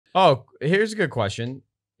Oh, here's a good question.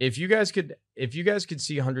 If you guys could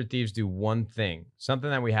see 100 Thieves do one thing, something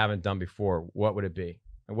that we haven't done before, what would it be?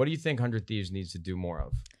 And what do you think 100 Thieves needs to do more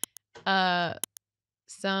of?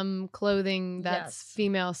 Some clothing that's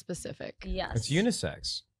female specific. Yes. It's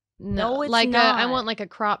unisex. No, it's like not. I want like a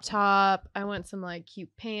crop top. I want some like cute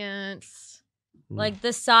pants. Like the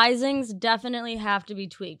sizings definitely have to be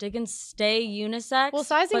tweaked. It can stay unisex. Well,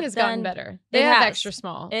 sizing has gotten better. They have extra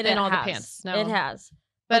small in all the pants. No, it has.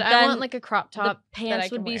 But I want like a crop top. The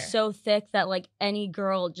pants would be so thick that like any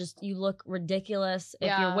girl, you look ridiculous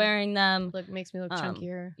if you're wearing them. Makes me look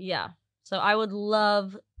chunkier. Yeah. So I would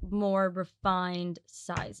love more refined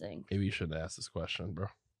sizing. Maybe you shouldn't ask this question, bro.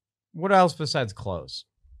 What else besides clothes?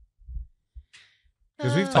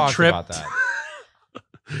 Because we've talked about that.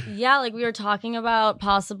 Yeah, like we were talking about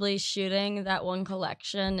possibly shooting that one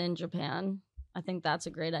collection in Japan. I think that's a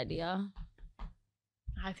great idea.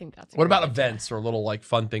 I think that's what about events or little like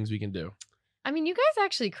fun things we can do? I mean, you guys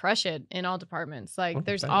actually crush it in all departments. Like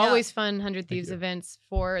there's always fun 100 Thieves events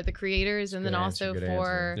for the creators and then also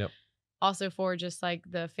for just like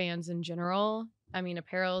the fans in general. I mean,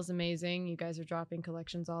 apparel is amazing. You guys are dropping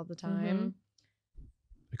collections all the time.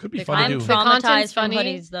 It could be fun to do. I'm traumatized from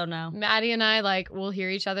hoodies though now. Maddie and I like we'll hear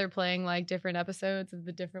each other playing like different episodes of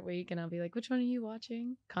the different week, and I'll be like, "Which one are you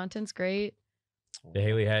watching?" Content's great. The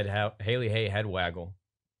Haley Hay head waggle.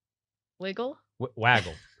 Wiggle?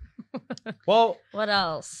 Waggle. Well, what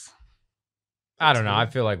else? I don't know. I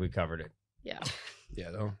feel like we covered it. Yeah.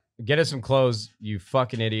 Yeah. No. Get us some clothes, you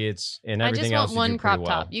fucking idiots, and everything else. I just want one crop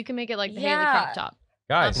top. You can make it like the Haley crop top.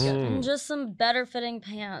 Guys, and just some better fitting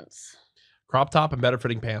pants. Crop top and better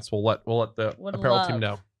fitting pants. We'll let the apparel team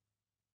know.